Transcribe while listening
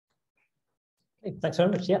Hey, thanks very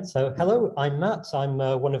much. Yeah, so hello, I'm Matt. I'm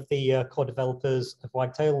one of the core developers of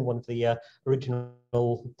Wagtail and one of the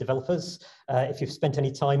original developers. If you've spent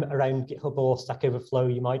any time around GitHub or Stack Overflow,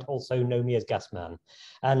 you might also know me as Gasman.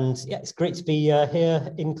 And yeah, it's great to be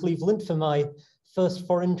here in Cleveland for my first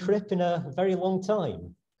foreign trip in a very long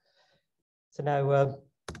time. So now,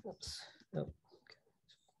 oops, oh,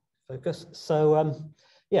 focus. So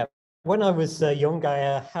yeah. When I was young,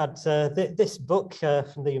 I had this book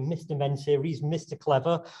from the Mr. Men series, Mr.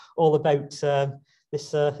 Clever, all about the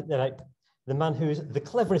man who's the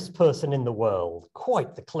cleverest person in the world,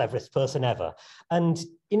 quite the cleverest person ever. And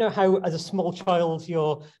you know how, as a small child,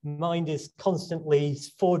 your mind is constantly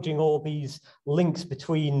forging all these links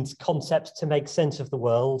between concepts to make sense of the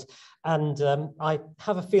world. And I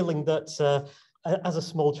have a feeling that as a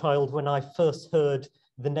small child, when I first heard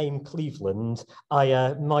the name Cleveland,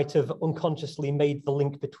 I might have unconsciously made the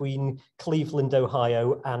link between Cleveland,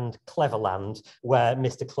 Ohio and Cleverland, where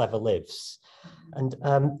Mr. Clever lives. And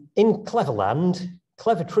in Cleverland,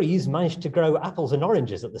 clever trees managed to grow apples and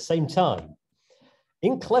oranges at the same time.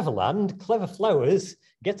 In Cleverland, clever flowers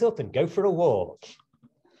get up and go for a walk.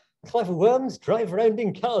 Clever worms drive around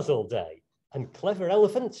in cars all day, and clever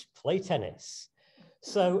elephants play tennis.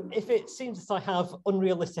 So if it seems that I have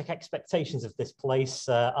unrealistic expectations of this place,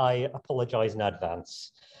 I apologize in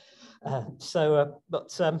advance.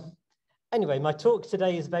 Anyway, my talk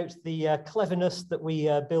today is about the cleverness that we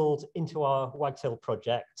build into our Wagtail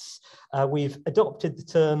projects. We've adopted the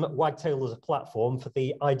term Wagtail as a platform for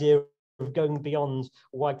the idea of going beyond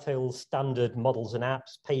Wagtail's standard models and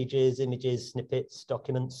apps, pages, images, snippets,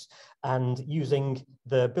 documents, and using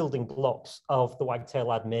the building blocks of the Wagtail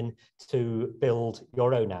admin to build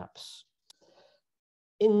your own apps.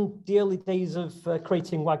 In the early days of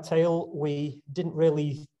creating Wagtail, we didn't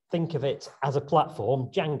really think of it as a platform.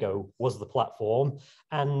 Django was the platform.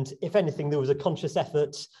 And if anything, there was a conscious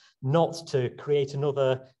effort not to create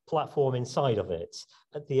another platform inside of it.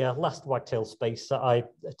 At the last wagtail-space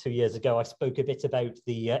 2 years ago, I spoke a bit about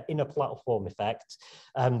the inner platform effect,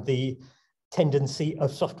 the tendency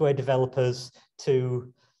of software developers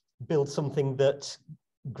to build something that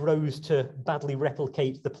grows to badly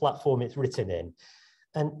replicate the platform it's written in.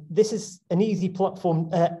 And this is an easy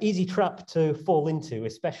trap to fall into,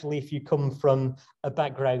 especially if you come from a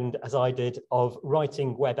background, as I did, of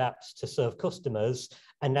writing web apps to serve customers,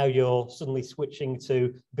 and now you're suddenly switching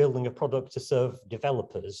to building a product to serve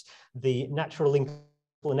developers. The natural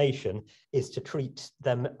inclination is to treat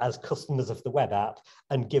them as customers of the web app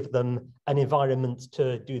and give them an environment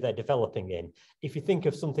to do their developing in. If you think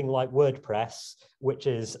of something like WordPress, which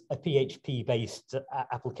is a PHP-based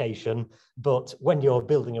application, but when you're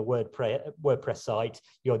building a WordPress site,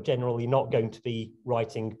 you're generally not going to be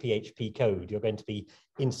writing PHP code. You're going to be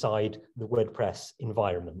inside the WordPress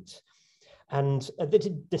environment. And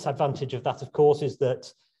the disadvantage of that, of course, is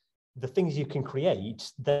that the things you can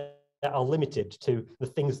create that are limited to the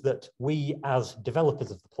things that we as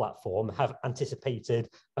developers of the platform have anticipated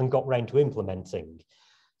and got round to implementing.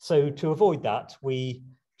 So to avoid that, we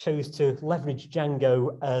chose to leverage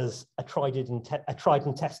Django as a tried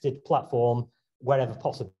and tested platform wherever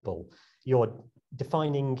possible. You're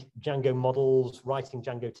defining Django models, writing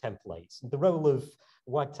Django templates. The role of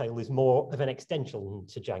Wagtail is more of an extension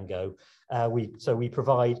to Django. So we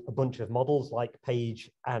provide a bunch of models like page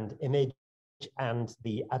and image and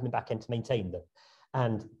the admin backend to maintain them.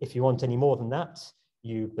 And if you want any more than that,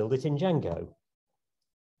 you build it in Django.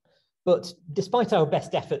 But despite our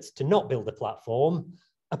best efforts to not build a platform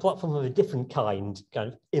of a different kind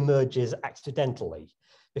of emerges accidentally.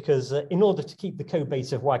 Because in order to keep the code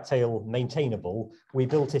base of Wagtail maintainable, we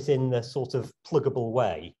built it in a sort of pluggable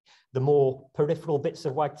way. The more peripheral bits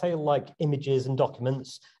of Wagtail, like images and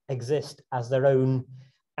documents, exist as their own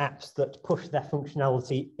apps that push their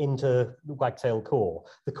functionality into the Wagtail core.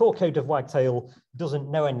 The core code of Wagtail doesn't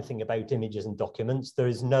know anything about images and documents. There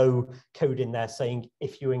is no code in there saying,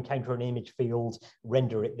 if you encounter an image field,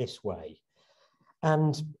 render it this way.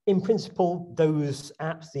 And in principle, those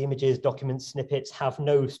apps, the images, documents, snippets, have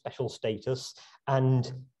no special status,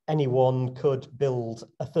 and anyone could build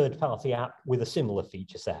a third-party app with a similar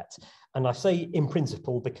feature set. And I say in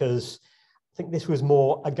principle because I think this was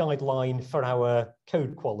more a guideline for our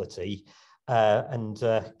code quality and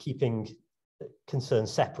keeping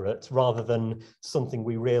concerns separate rather than something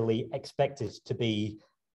we really expected to be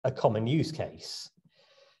a common use case.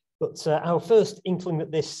 But our first inkling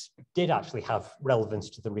that this did actually have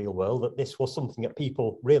relevance to the real world, that this was something that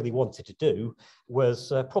people really wanted to do,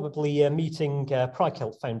 was probably meeting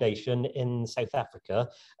Prijkelt Foundation in South Africa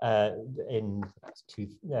in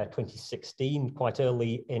 2016, quite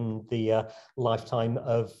early in the lifetime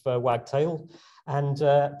of Wagtail. And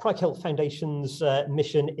Prike Health Foundation's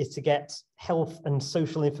mission is to get health and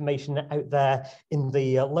social information out there in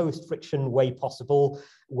the lowest friction way possible,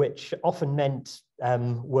 which often meant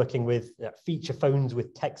working with feature phones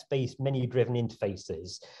with text-based menu-driven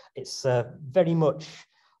interfaces. It's very much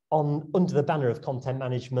under the banner of content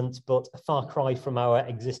management, but a far cry from our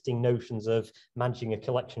existing notions of managing a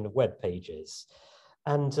collection of web pages.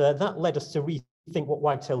 And that led us to rethink what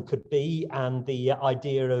Wagtail could be, and the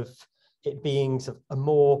idea of it being sort of a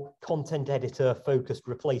more content editor focused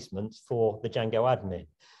replacement for the Django admin.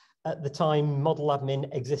 At the time, Model Admin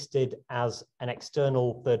existed as an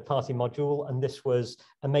external third-party module, and this was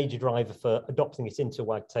a major driver for adopting it into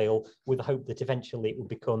Wagtail, with the hope that eventually it would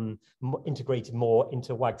become integrated more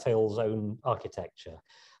into Wagtail's own architecture.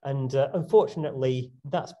 And unfortunately,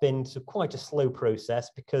 that's been quite a slow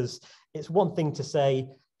process, because it's one thing to say,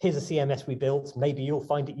 here's a CMS we built, maybe you'll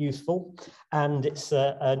find it useful. And it's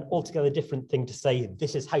an altogether different thing to say,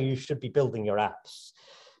 this is how you should be building your apps.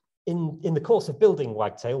 In the course of building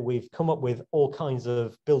Wagtail, we've come up with all kinds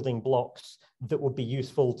of building blocks that would be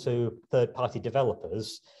useful to third-party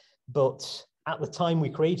developers. But at the time we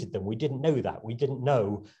created them, we didn't know that. We didn't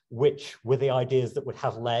know which were the ideas that would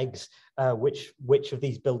have legs, which of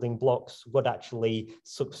these building blocks would actually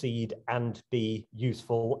succeed and be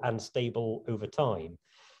useful and stable over time.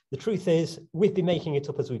 The truth is, we've been making it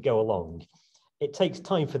up as we go along. It takes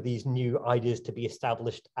time for these new ideas to be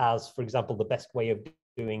established as, for example, the best way of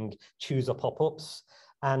doing chooser pop-ups.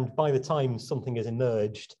 And by the time something has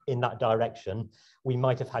emerged in that direction, we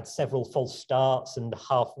might have had several false starts and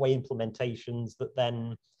halfway implementations that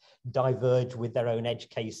then diverge with their own edge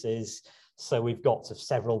cases. So we've got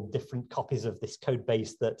several different copies of this code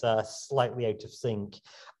base that are slightly out of sync.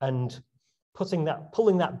 And pulling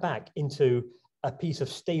that back into a piece of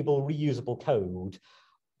stable, reusable code,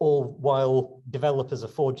 all while developers are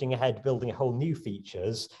forging ahead, building a whole new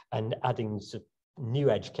features and adding new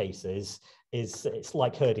edge cases, it's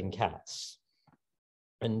like herding cats.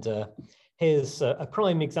 And here's a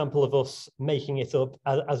prime example of us making it up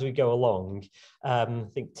as we go along. I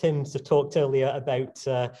think Tim talked earlier about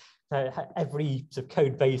every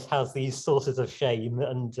code base has these sources of shame,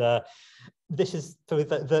 and this is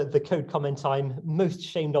the code comment I'm most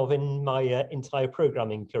ashamed of in my entire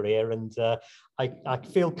programming career, and I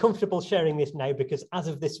feel comfortable sharing this now because as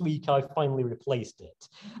of this week, I've finally replaced it.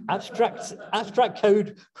 Abstract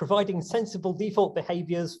code providing sensible default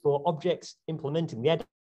behaviors for objects implementing the edit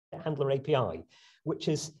handler API, which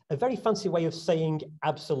is a very fancy way of saying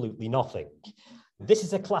absolutely nothing. This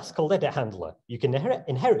is a class called edit handler. You can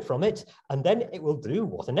inherit from it, and then it will do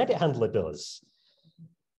what an edit handler does.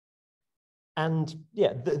 And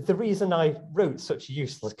yeah, the reason I wrote such a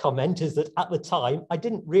useless comment is that at the time, I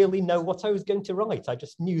didn't really know what I was going to write. I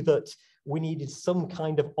just knew that we needed some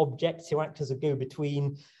kind of object to act as a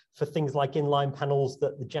go-between for things like inline panels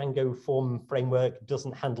that the Django form framework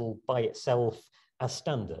doesn't handle by itself as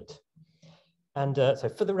standard. And so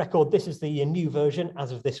for the record, this is the new version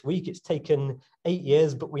as of this week. It's taken 8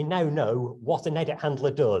 years, but we now know what an edit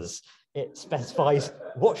handler does. It specifies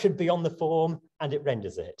what should be on the form and it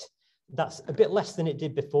renders it. That's a bit less than it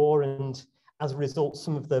did before, and as a result,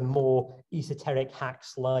 some of the more esoteric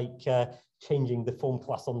hacks like changing the form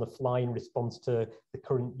class on the fly in response to the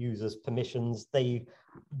current user's permissions,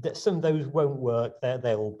 some of those won't work,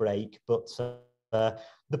 they'll break, but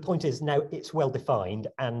the point is now it's well defined,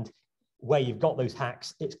 and where you've got those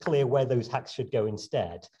hacks, it's clear where those hacks should go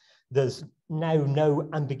instead. There's now no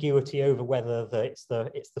ambiguity over whether it's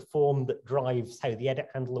the form that drives how the edit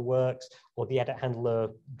handler works, or the edit handler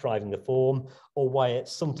driving the form, or why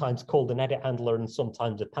it's sometimes called an edit handler and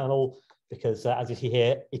sometimes a panel, because as you see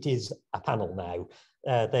here, it is a panel now.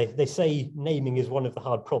 They say naming is one of the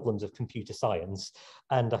hard problems of computer science,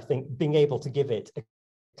 and I think being able to give it a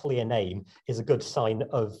clear name is a good sign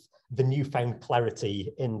of the newfound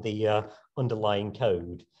clarity in the underlying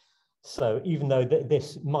code. So even though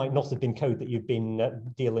this might not have been code that you've been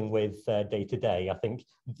dealing with day to day, I think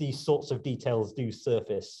these sorts of details do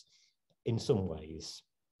surface in some ways.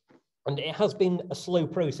 And it has been a slow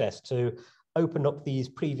process to open up these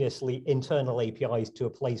previously internal APIs to a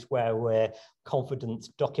place where we're confident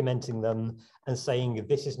documenting them and saying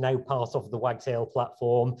this is now part of the Wagtail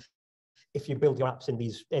platform. If you build your apps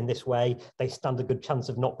in this way, they stand a good chance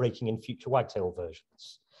of not breaking in future Wagtail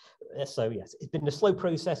versions. So yes, it's been a slow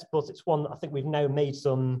process, but it's one I think we've now made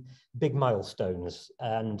some big milestones.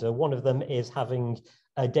 And one of them is having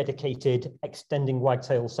a dedicated extending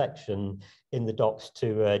Wagtail section in the docs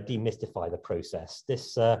to demystify the process.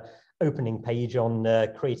 This opening page on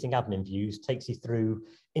creating admin views takes you through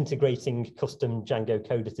integrating custom Django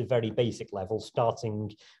code at a very basic level,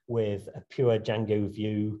 starting with a pure Django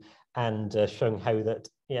view and showing how that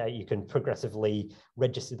you can progressively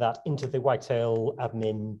register that into the Wagtail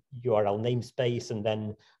admin URL namespace and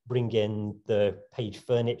then bring in the page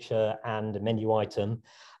furniture and a menu item.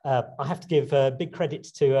 I have to give big credit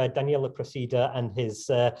to Daniela Procida and his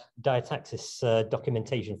Diataxis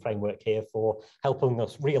documentation framework here for helping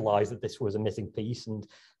us realize that this was a missing piece and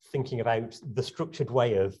thinking about the structured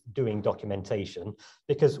way of doing documentation,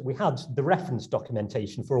 because we had the reference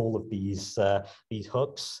documentation for all of these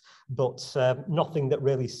hooks, but nothing that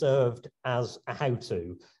really served as a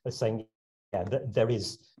how-to, as saying, yeah, there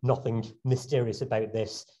is nothing mysterious about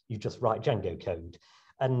this, you just write Django code.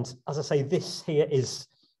 And as I say, this here is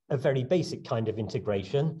a very basic kind of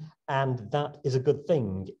integration, and that is a good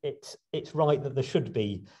thing. It's right that there should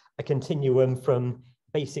be a continuum from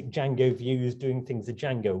basic Django views doing things the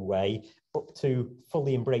Django way up to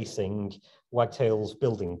fully embracing Wagtail's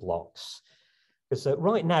building blocks. Because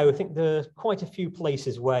right now, I think there are quite a few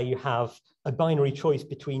places where you have a binary choice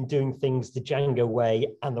between doing things the Django way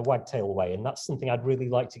and the Wagtail way, and that's something I'd really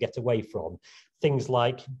like to get away from. Things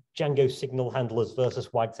like Django signal handlers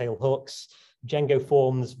versus Wagtail hooks, Django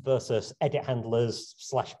forms versus edit handlers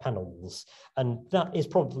 / panels. And that is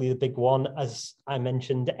probably the big one. As I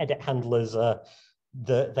mentioned, edit handlers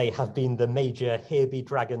they have been the major here be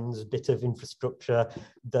dragons bit of infrastructure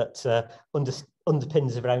that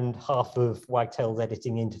underpins around half of Wagtail's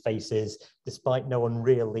editing interfaces, despite no one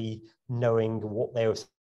really knowing what they were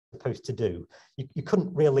supposed to do. You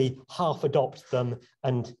couldn't really half adopt them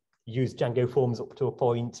and use Django forms up to a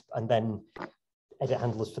point and then edit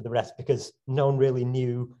handlers for the rest, because no one really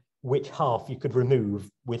knew which half you could remove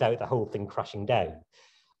without the whole thing crashing down.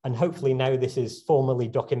 And hopefully now this is formally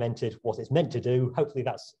documented what it's meant to do. Hopefully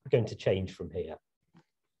that's going to change from here.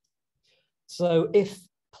 So if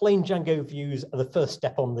plain Django views are the first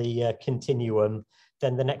step on the continuum,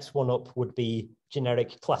 then the next one up would be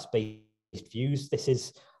generic class-based views. This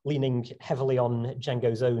is leaning heavily on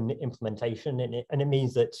Django's own implementation, and it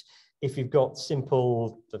means that if you've got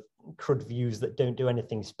simple CRUD views that don't do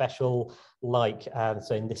anything special, like,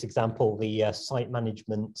 so in this example, the site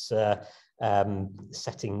management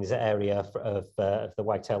settings area of the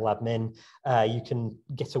Wagtail admin, you can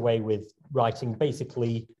get away with writing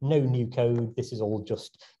basically no new code. This is all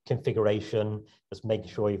just configuration, just making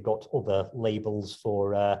sure you've got other labels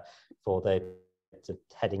for the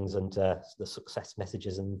headings and the success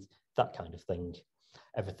messages and that kind of thing.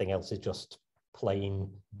 Everything else is just plain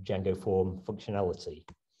Django form functionality.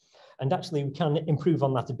 And actually we can improve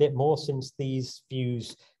on that a bit more, since these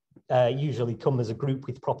views usually come as a group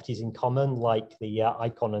with properties in common, like the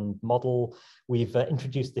icon and model. We've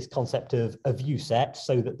introduced this concept of a view set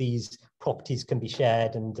so that these properties can be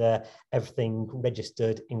shared and everything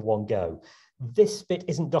registered in one go. This bit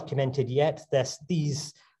isn't documented yet.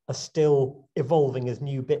 These are still evolving as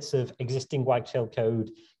new bits of existing Wagtail code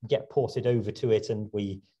get ported over to it, and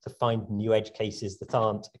we find new edge cases that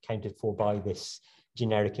aren't accounted for by this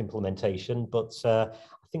generic implementation. But I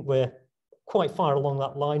think we're quite far along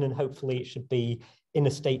that line, and hopefully it should be in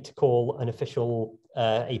a state to call an official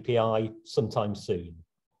API sometime soon.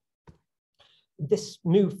 This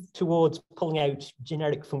move towards pulling out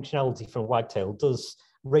generic functionality from Wagtail does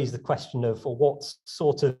raise the question of what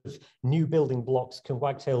sort of new building blocks can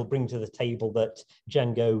Wagtail bring to the table that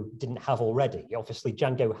Django didn't have already. Obviously,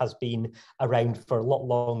 Django has been around for a lot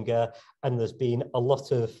longer, and there's been a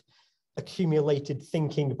lot of accumulated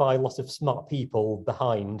thinking by a lot of smart people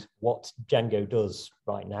behind what Django does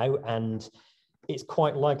right now. And it's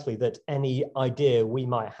quite likely that any idea we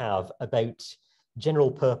might have about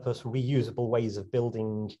general purpose, reusable ways of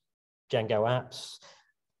building Django apps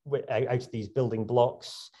out of these building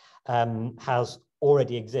blocks has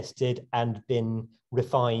already existed and been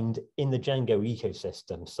refined in the Django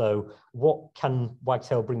ecosystem. So what can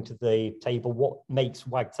Wagtail bring to the table? What makes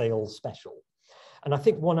Wagtail special? And I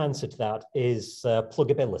think one answer to that is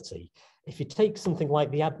pluggability. If you take something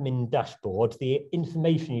like the admin dashboard, the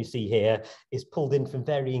information you see here is pulled in from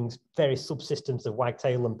various subsystems of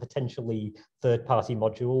Wagtail and potentially third-party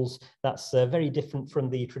modules. That's very different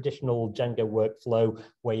from the traditional Django workflow,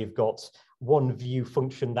 where you've got one view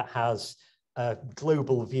function that has a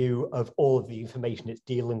global view of all of the information it's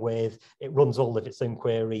dealing with. It runs all of its own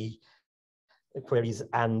queries,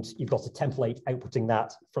 and you've got a template outputting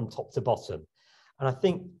that from top to bottom. And I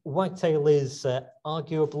think Wagtail is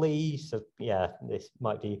arguably, so yeah, this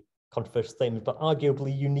might be a controversial statement, but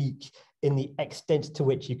arguably unique in the extent to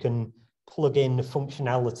which you can plug in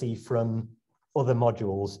functionality from other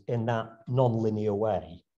modules in that non-linear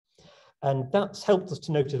way. And that's helped us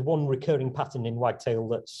to notice one recurring pattern in Wagtail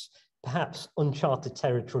that's perhaps uncharted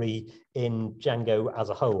territory in Django as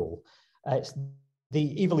a whole.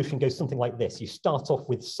 The evolution goes something like this. You start off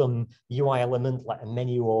with some UI element like a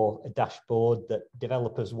menu or a dashboard that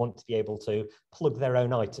developers want to be able to plug their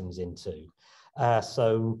own items into.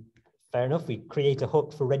 So fair enough, we create a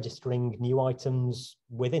hook for registering new items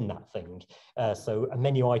within that thing. So a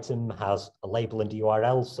menu item has a label and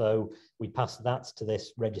URL, so we pass that to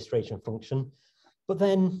this registration function. But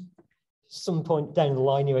then some point down the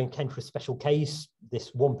line, you encounter a special case.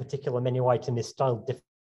 This one particular menu item is styled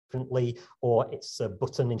differently, or it's a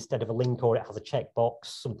button instead of a link, or it has a checkbox,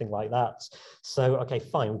 something like that. So, okay,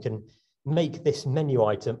 fine, we can make this menu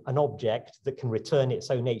item an object that can return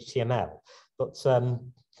its own HTML.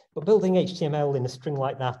 But building HTML in a string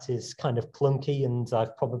like that is kind of clunky, and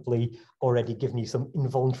I've probably already given you some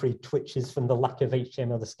involuntary twitches from the lack of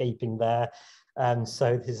HTML escaping there.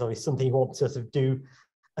 So this is always something you want to sort of do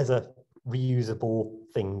as a reusable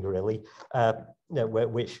thing, really,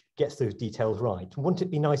 which gets those details right. Wouldn't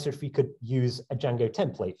it be nicer if we could use a Django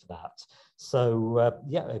template for that? So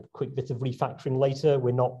yeah, a quick bit of refactoring later.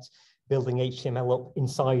 We're not building HTML up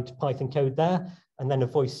inside Python code there. And then a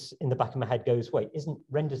voice in the back of my head goes, wait, isn't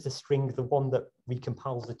renders the string the one that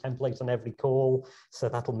recompiles the template on every call? So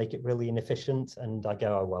that'll make it really inefficient. And I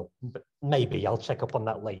go, oh, well, but maybe I'll check up on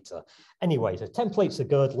that later. Anyway, so templates are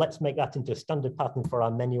good. Let's make that into a standard pattern for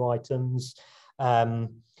our menu items.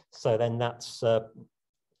 So then that's, so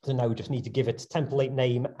now we just need to give it a template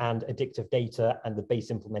name and addictive data, and the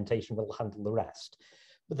base implementation will handle the rest.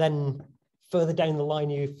 But then further down the line,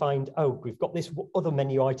 you find, oh, we've got this other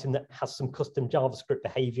menu item that has some custom JavaScript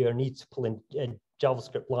behavior, needs to pull in a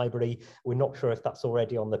JavaScript library. We're not sure if that's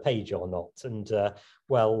already on the page or not. And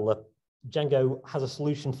Django has a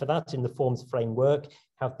solution for that in the Forms framework.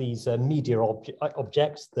 Have these media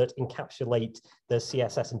objects that encapsulate the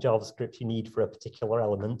CSS and JavaScript you need for a particular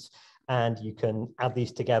element. And you can add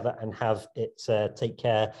these together and have it take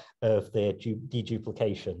care of the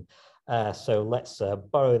deduplication. So let's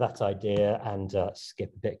borrow that idea and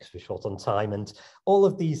skip a bit because we're short on time. And all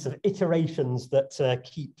of these sort of iterations that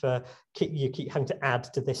you keep having to add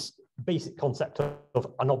to this basic concept of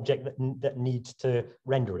an object that needs to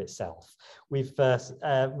render itself. We've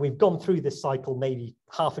gone through this cycle maybe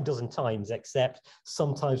half a dozen times, except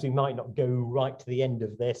sometimes we might not go right to the end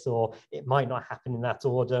of this, or it might not happen in that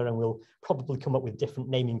order, and we'll probably come up with different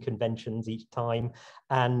naming conventions each time,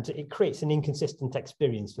 and it creates an inconsistent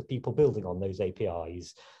experience for people building on those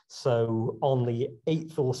APIs. So on the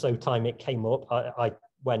 8th or so time it came up, I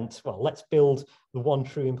went, well, let's build the one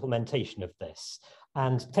true implementation of this.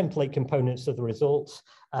 And template components are the results.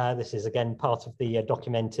 This is again part of the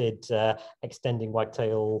documented extending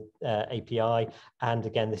Wagtail API. And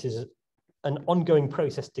again, this is an ongoing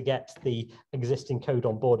process to get the existing code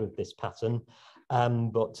on board with this pattern.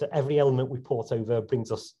 But every element we port over brings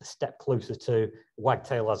us a step closer to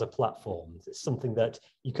Wagtail as a platform. It's something that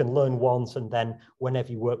you can learn once, and then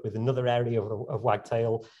whenever you work with another area of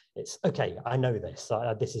Wagtail, it's okay, I know this.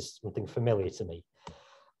 This is something familiar to me.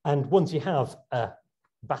 And once you have a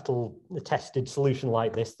battle-tested solution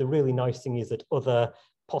like this, the really nice thing is that other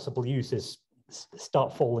possible uses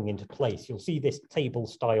start falling into place. You'll see this table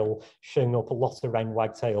style showing up a lot around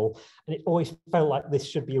Wagtail, and it always felt like this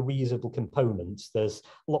should be a reusable component. There's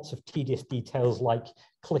lots of tedious details like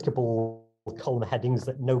clickable column headings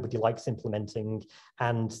that nobody likes implementing,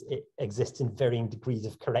 and it exists in varying degrees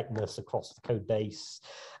of correctness across the code base.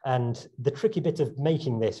 And the tricky bit of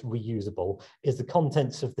making this reusable is the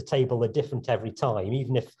contents of the table are different every time,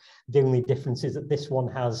 even if the only difference is that this one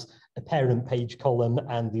has a parent page column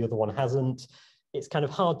and the other one hasn't. It's kind of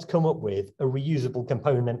hard to come up with a reusable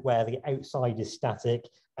component where the outside is static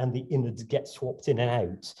and the innards get swapped in and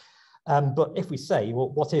out. But if we say, well,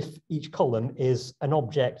 what if each column is an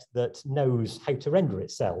object that knows how to render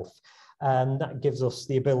itself? And that gives us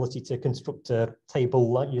the ability to construct a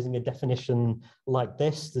table like using a definition like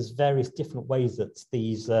this. There's various different ways that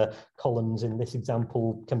these columns in this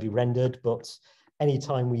example can be rendered, but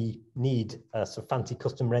anytime we need some fancy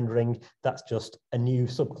custom rendering, that's just a new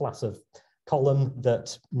subclass of column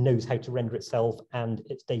that knows how to render itself and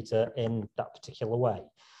its data in that particular way.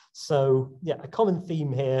 So yeah, a common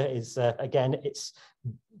theme here is, again, it's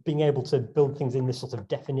being able to build things in this sort of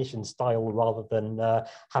definition style rather than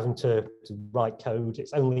having to write code.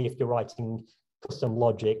 It's only if you're writing custom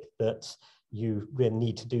logic that you really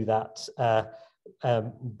need to do that.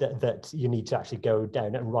 that you need to actually go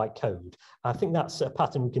down and write code. I think that's a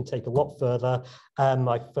pattern we can take a lot further.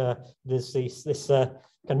 There's this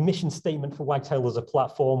kind of mission statement for Wagtail as a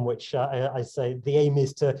platform, which I say the aim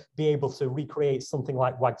is to be able to recreate something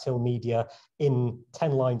like Wagtail Media in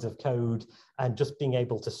 10 lines of code, and just being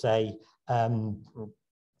able to say,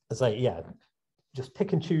 just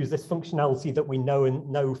pick and choose this functionality that we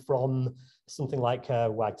know from something like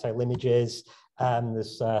Wagtail images.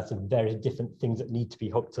 There's some very different things that need to be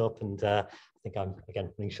hooked up, and I think I'm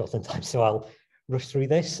again running short on time, so I'll rush through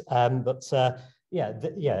this.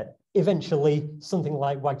 Eventually something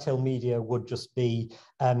like Wagtail Media would just be,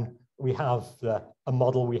 we have a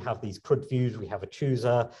model, we have these CRUD views, we have a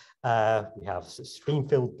chooser, we have a stream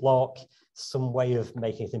field block, some way of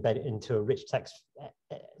making it embedded into a rich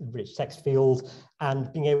text field,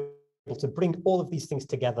 and being able to bring all of these things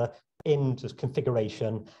together in just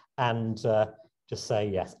configuration and just say,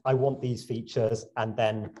 yes, I want these features, and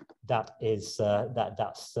then that is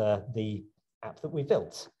that's the app that we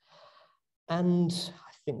built. And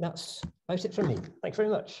I think that's about it from me. Thanks very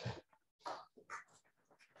much.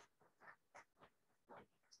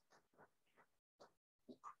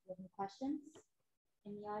 Any questions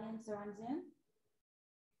in the audience or on Zoom?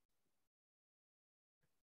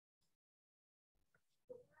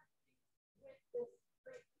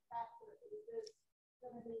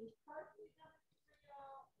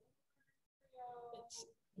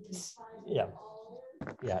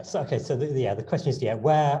 Yeah. So okay. So the question is,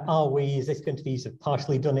 where are we? Is this going to be sort of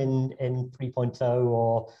partially done in 3.0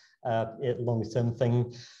 or a longer term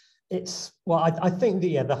thing? I think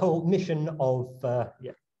the whole mission of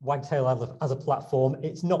Wagtail as a platform,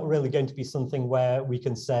 it's not really going to be something where we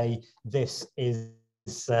can say this is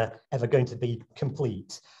ever going to be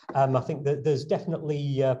complete. I think that there's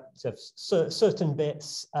definitely certain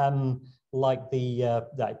bits like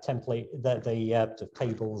that template, the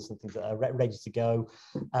tables and things that are ready to go.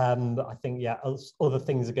 I think other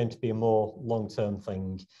things are going to be a more long-term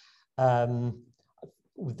thing. I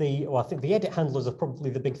think the edit handlers are probably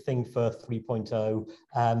the big thing for 3.0,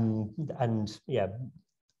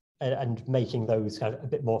 and making those kind of a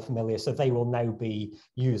bit more familiar. So they will now be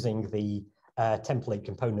using the template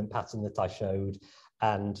component pattern that I showed,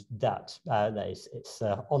 and it's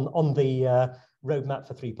on the roadmap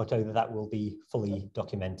for 3.0 that will be fully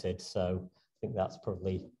documented. So I think that's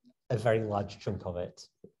probably a very large chunk of it.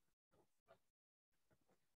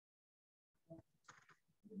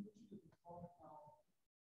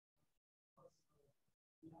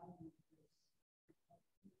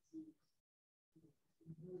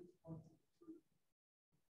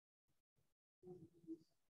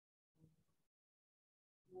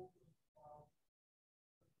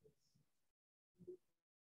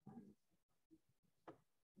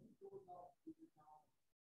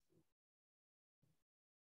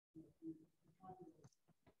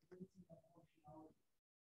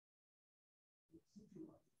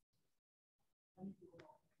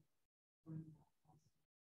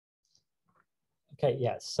 Okay,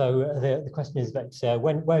 yeah, so the question is that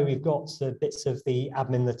where we've got bits of the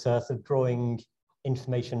admin that are sort of drawing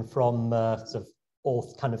information from sort of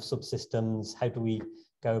all kind of subsystems, how do we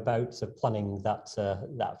go about planning that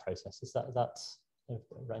process? Is that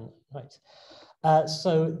right?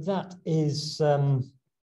 So that is,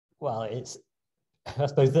 well, it's, I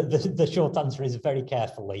suppose the short answer is very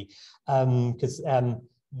carefully, because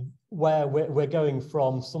where we're going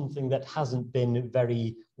from something that hasn't been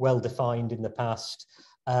very well defined in the past,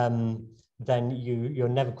 then you're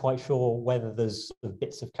never quite sure whether there's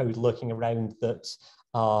bits of code lurking around that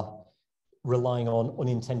are relying on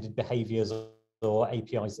unintended behaviors or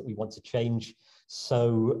APIs that we want to change.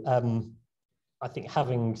 So I think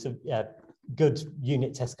having some good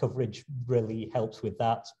unit test coverage really helps with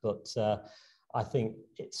that, but I think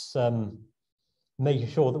it's making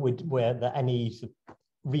sure that that any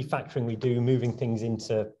refactoring we do, moving things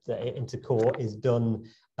into core, is done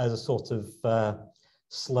as a sort of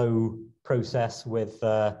slow process with,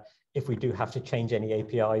 if we do have to change any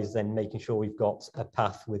APIs, then making sure we've got a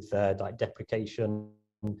path with like deprecation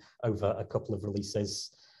over a couple of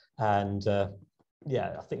releases. And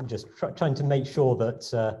yeah, I think just trying to make sure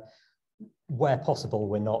that where possible,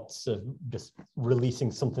 we're not just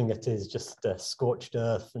releasing something that is just scorched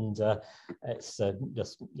earth, and it's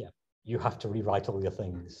just, yeah, you have to rewrite all your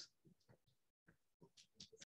things.